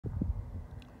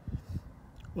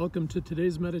Welcome to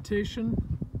today's meditation.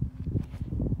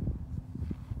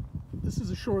 This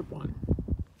is a short one.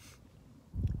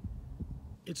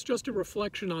 It's just a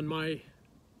reflection on my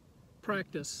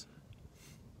practice.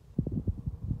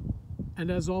 And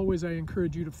as always, I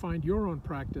encourage you to find your own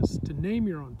practice, to name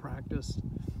your own practice,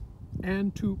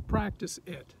 and to practice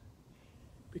it.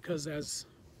 Because as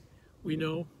we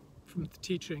know from the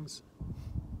teachings,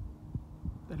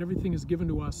 that everything is given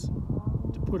to us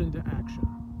to put into action.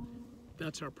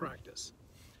 That's our practice.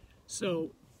 So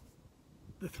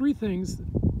the three things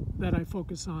that I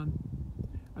focus on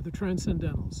are the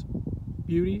Transcendentals: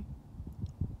 beauty,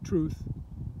 truth,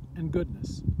 and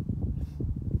goodness.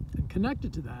 And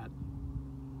connected to that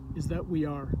is that we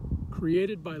are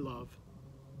created by love,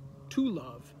 to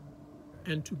love,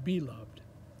 and to be loved.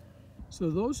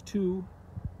 So those two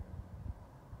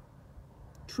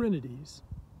trinities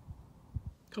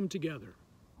come together.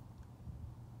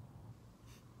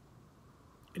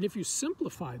 And if you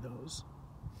simplify those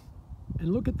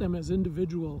and look at them as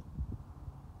individual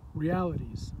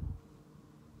realities,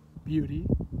 beauty,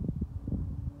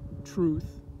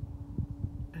 truth,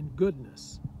 and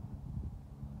goodness,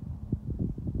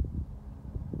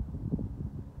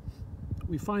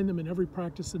 we find them in every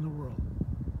practice in the world: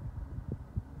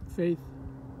 faith,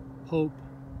 hope,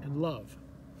 and love.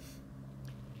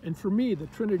 And for me, the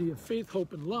trinity of faith,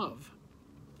 hope, and love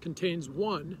contains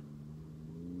one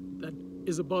that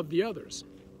is above the others.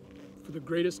 For the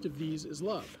greatest of these is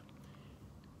love.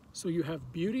 So you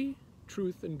have beauty,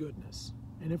 truth, and goodness.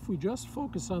 And if we just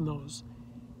focus on those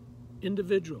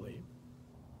individually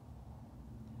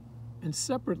and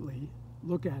separately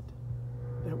look at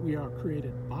that we are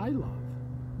created by love,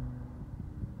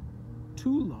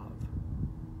 to love,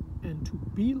 and to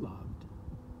be loved,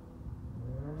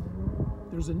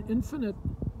 there's an infinite,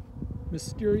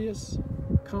 mysterious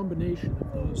combination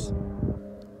of those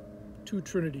two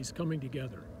trinities coming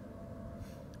together.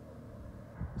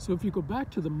 So if you go back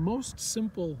to the most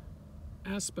simple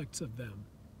aspects of them,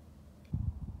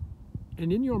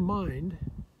 and in your mind,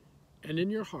 and in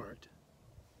your heart,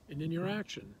 and in your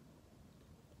action,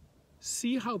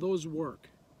 see how those work.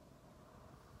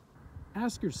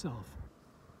 Ask yourself,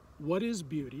 what is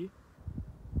beauty?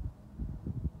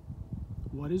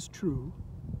 What is true?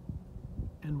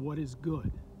 And what is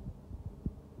good?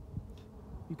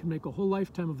 You can make a whole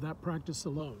lifetime of that practice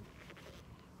alone.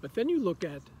 But then you look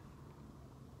at,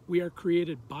 we are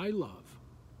created by love.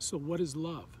 So what is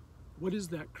love? What is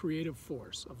that creative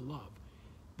force of love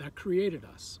that created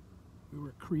us? We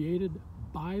were created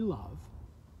by love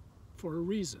for a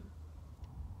reason,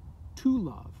 to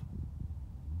love,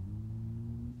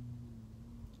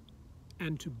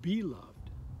 and to be loved.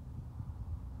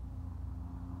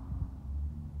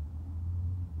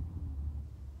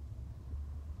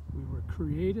 We were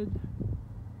created.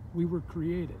 We were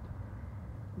created.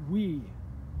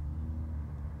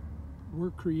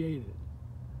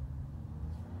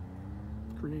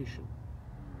 Creation.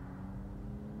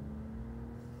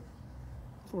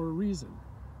 For a reason.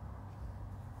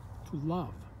 To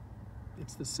love.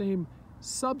 It's the same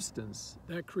substance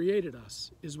that created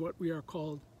us is what we are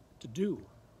called to do.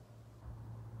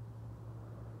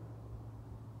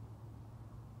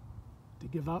 To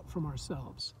give out from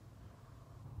ourselves.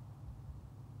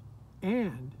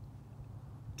 And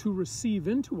to receive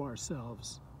into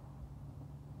ourselves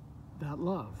that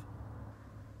love.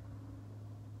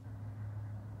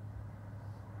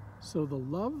 So the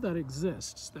love that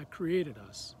exists, that created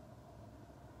us,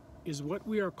 is what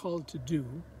we are called to do.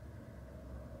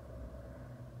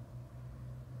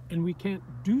 And we can't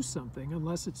do something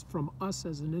unless it's from us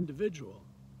as an individual.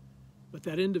 But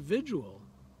that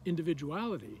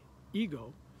individuality,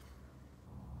 ego,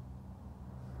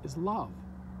 is love.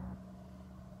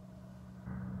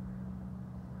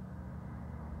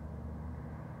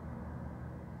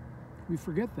 We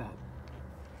forget that.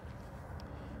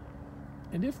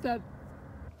 And if that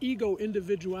ego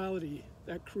individuality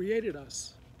that created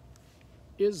us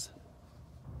is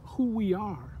who we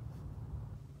are,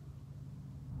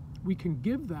 we can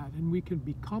give that and we can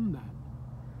become that.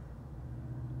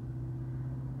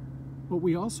 But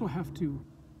we also have to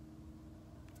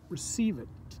receive it,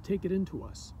 to take it into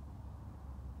us.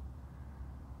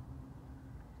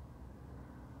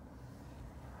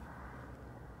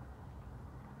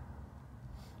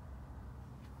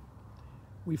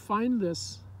 We find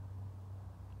this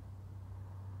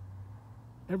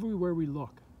everywhere we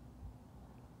look.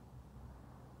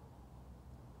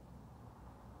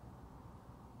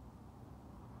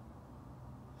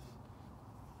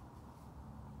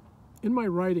 In my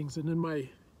writings and in my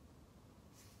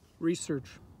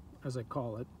research, as I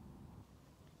call it,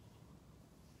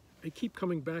 I keep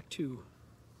coming back to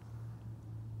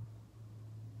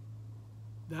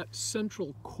that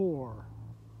central core,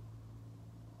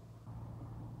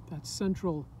 that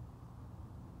central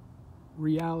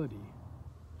reality.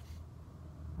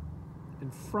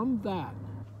 And from that,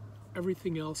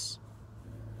 everything else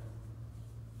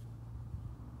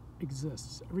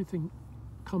exists. Everything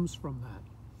comes from that.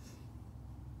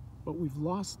 But we've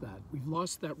lost that. We've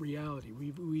lost that reality.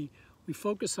 We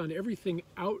focus on everything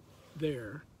out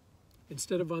there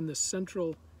instead of on the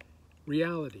central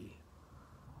reality.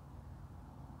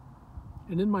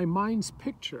 And in my mind's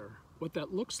picture, what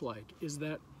that looks like is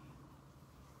that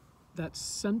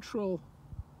central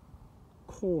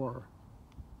core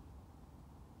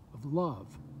of love,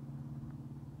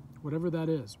 whatever that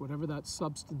is, whatever that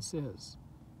substance is,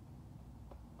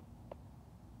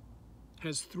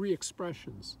 has three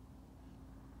expressions.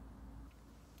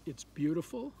 It's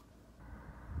beautiful,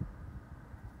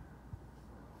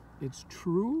 it's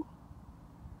true,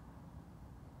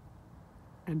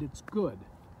 and it's good.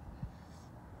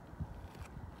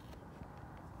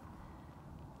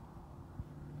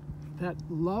 That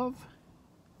love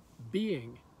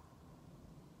being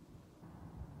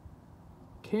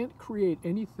can't create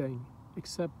anything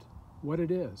except what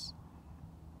it is.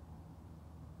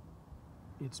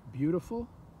 It's beautiful,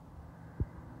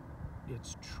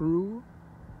 it's true,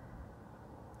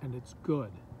 and it's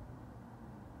good.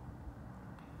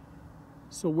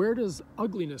 So where does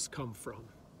ugliness come from?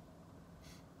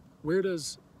 Where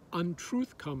does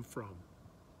untruth come from?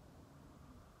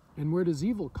 And where does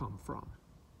evil come from?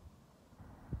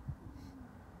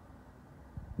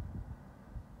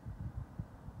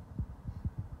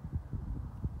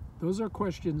 Those are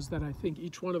questions that I think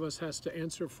each one of us has to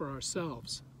answer for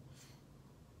ourselves.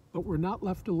 But we're not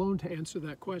left alone to answer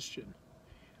that question.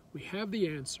 We have the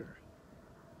answer.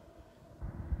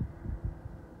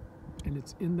 And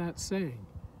it's in that saying,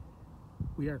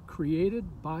 we are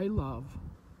created by love,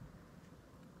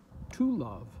 to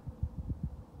love,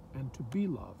 and to be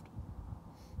loved.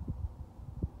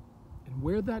 And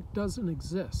where that doesn't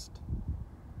exist,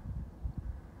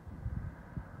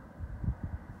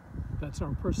 that's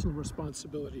our personal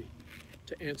responsibility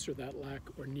to answer that lack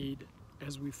or need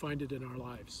as we find it in our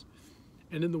lives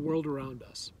and in the world around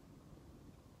us.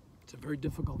 It's a very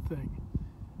difficult thing,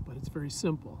 but it's very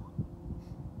simple.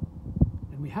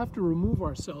 And we have to remove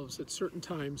ourselves at certain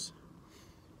times,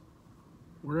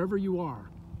 wherever you are,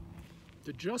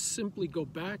 to just simply go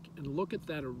back and look at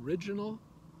that original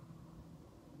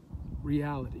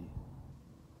reality,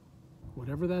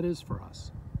 whatever that is for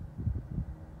us.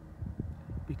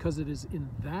 Because it is in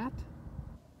that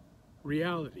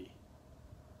reality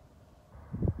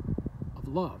of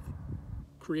love,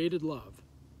 created love,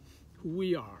 who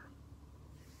we are,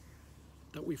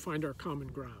 that we find our common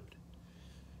ground.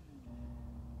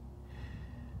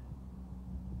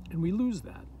 And we lose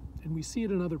that, and we see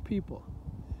it in other people.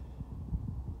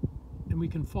 And we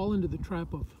can fall into the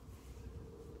trap of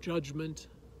judgment,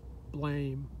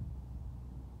 blame.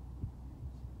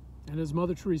 And as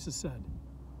Mother Teresa said,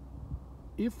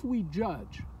 if we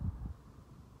judge,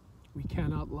 we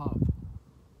cannot love.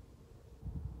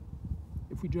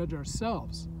 If we judge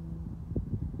ourselves,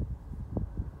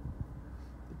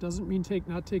 it doesn't mean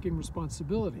not taking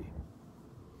responsibility.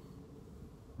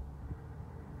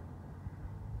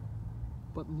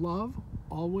 But love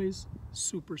always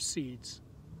supersedes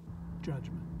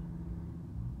judgment.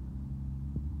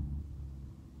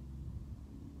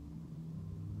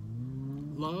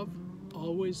 Love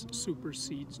always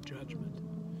supersedes judgment.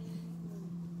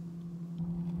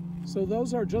 So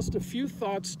those are just a few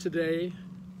thoughts today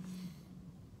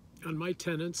on my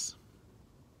tenets.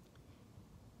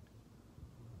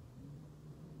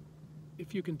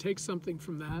 If you can take something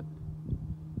from that,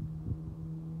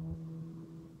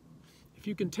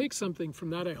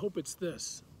 I hope it's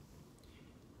this,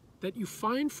 that you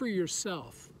find for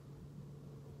yourself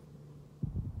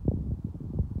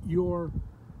your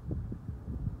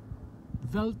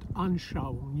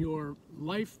Weltanschauung, your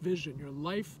life vision, your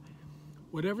life,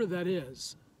 whatever that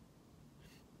is.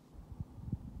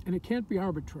 And it can't be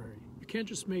arbitrary. You can't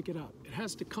just make it up. It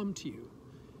has to come to you.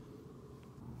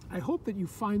 I hope that you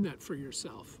find that for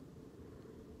yourself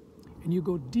and you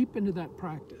go deep into that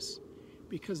practice,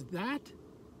 because that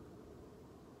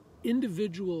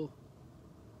individual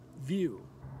view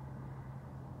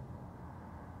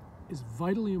is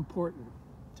vitally important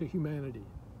to humanity,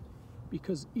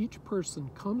 because each person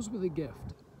comes with a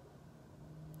gift,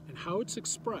 and how it's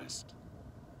expressed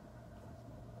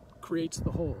creates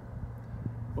the whole.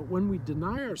 But when we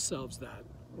deny ourselves that,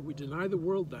 or we deny the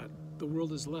world that, the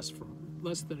world is less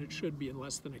than it should be and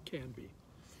less than it can be.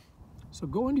 So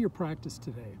go into your practice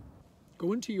today.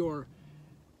 Go into your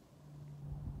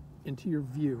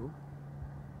view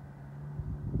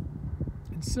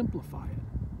and simplify it.